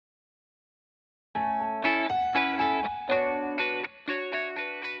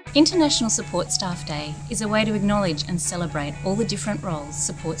International Support Staff Day is a way to acknowledge and celebrate all the different roles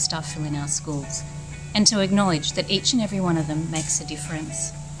support staff fill in our schools, and to acknowledge that each and every one of them makes a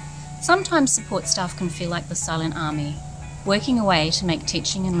difference. Sometimes support staff can feel like the silent army, working away to make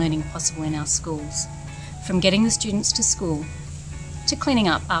teaching and learning possible in our schools, from getting the students to school, to cleaning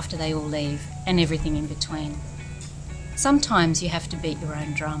up after they all leave, and everything in between. Sometimes you have to beat your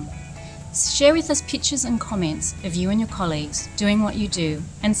own drum. Share with us pictures and comments of you and your colleagues doing what you do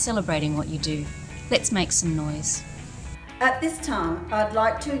and celebrating what you do. Let's make some noise. At this time, I'd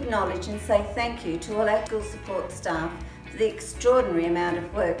like to acknowledge and say thank you to all our school support staff for the extraordinary amount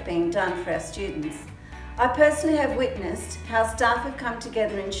of work being done for our students. I personally have witnessed how staff have come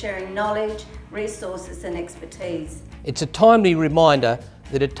together in sharing knowledge, resources and expertise. It's a timely reminder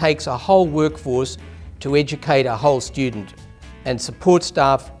that it takes a whole workforce to educate a whole student, and support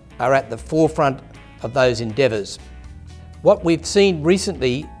staff are at the forefront of those endeavours. What we've seen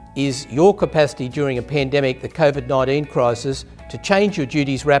recently is your capacity during a pandemic, the COVID-19 crisis, to change your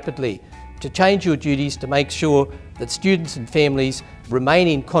duties rapidly, to make sure that students and families remain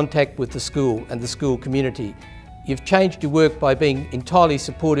in contact with the school and the school community. You've changed your work by being entirely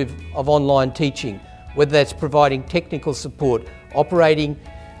supportive of online teaching, whether that's providing technical support,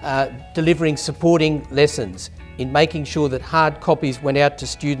 delivering supporting lessons, in making sure that hard copies went out to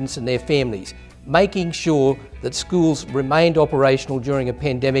students and their families. Making sure that schools remained operational during a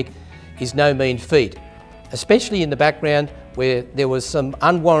pandemic is no mean feat, especially in the background where there was some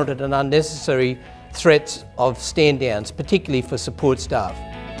unwarranted and unnecessary threats of stand downs, particularly for support staff.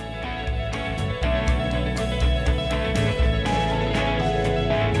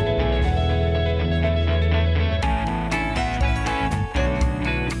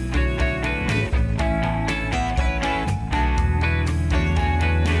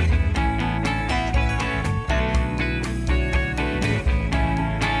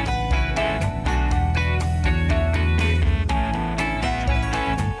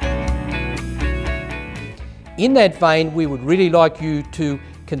 In that vein, we would really like you to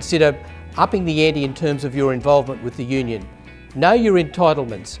consider upping the ante in terms of your involvement with the union. Know your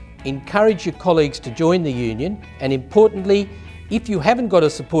entitlements, encourage your colleagues to join the union, and importantly, if you haven't got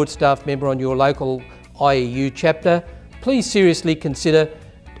a support staff member on your local IEU chapter, please seriously consider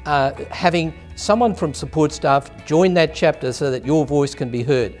having someone from support staff join that chapter so that your voice can be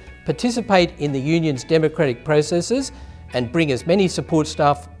heard. Participate in the union's democratic processes and bring as many support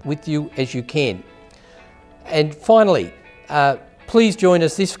staff with you as you can. And finally, please join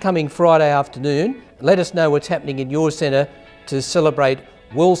us this coming Friday afternoon. Let us know what's happening in your centre to celebrate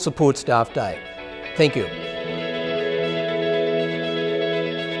World Support Staff Day. Thank you.